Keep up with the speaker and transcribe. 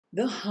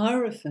The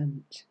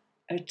Hierophant,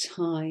 a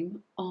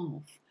time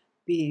of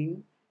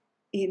being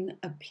in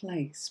a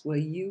place where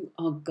you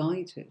are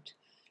guided.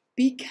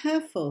 Be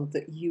careful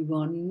that you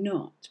are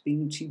not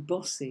being too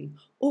bossy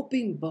or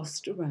being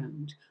bossed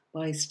around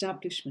by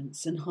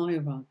establishments and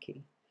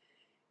hierarchy.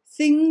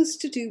 Things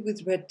to do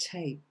with red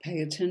tape, pay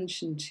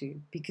attention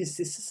to, because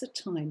this is a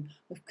time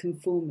of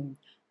conforming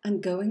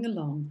and going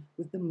along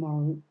with the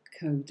moral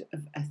code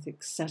of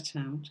ethics set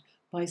out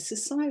by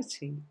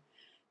society.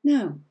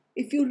 Now,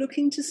 if you're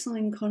looking to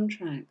sign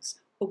contracts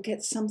or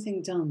get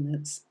something done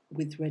that's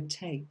with red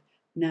tape,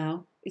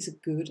 now is a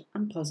good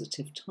and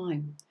positive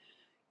time.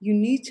 You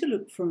need to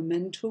look for a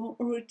mentor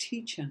or a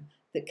teacher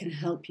that can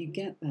help you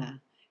get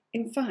there.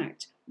 In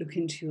fact, look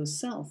into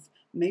yourself.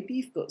 Maybe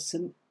you've got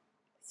some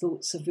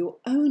thoughts of your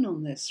own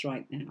on this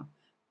right now.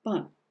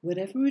 But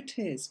whatever it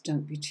is,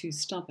 don't be too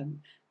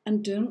stubborn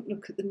and don't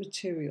look at the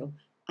material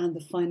and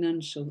the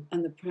financial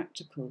and the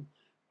practical.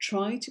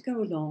 Try to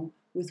go along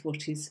with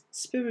what is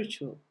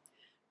spiritual.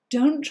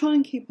 Don't try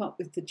and keep up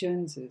with the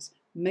Joneses.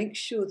 Make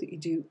sure that you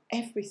do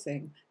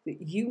everything that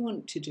you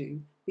want to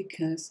do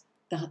because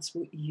that's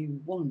what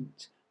you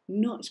want,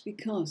 not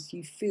because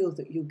you feel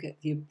that you'll get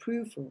the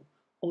approval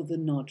or the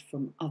nod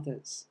from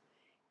others.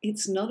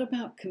 It's not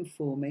about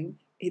conforming.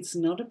 It's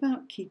not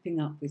about keeping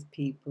up with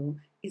people.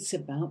 It's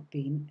about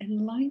being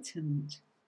enlightened.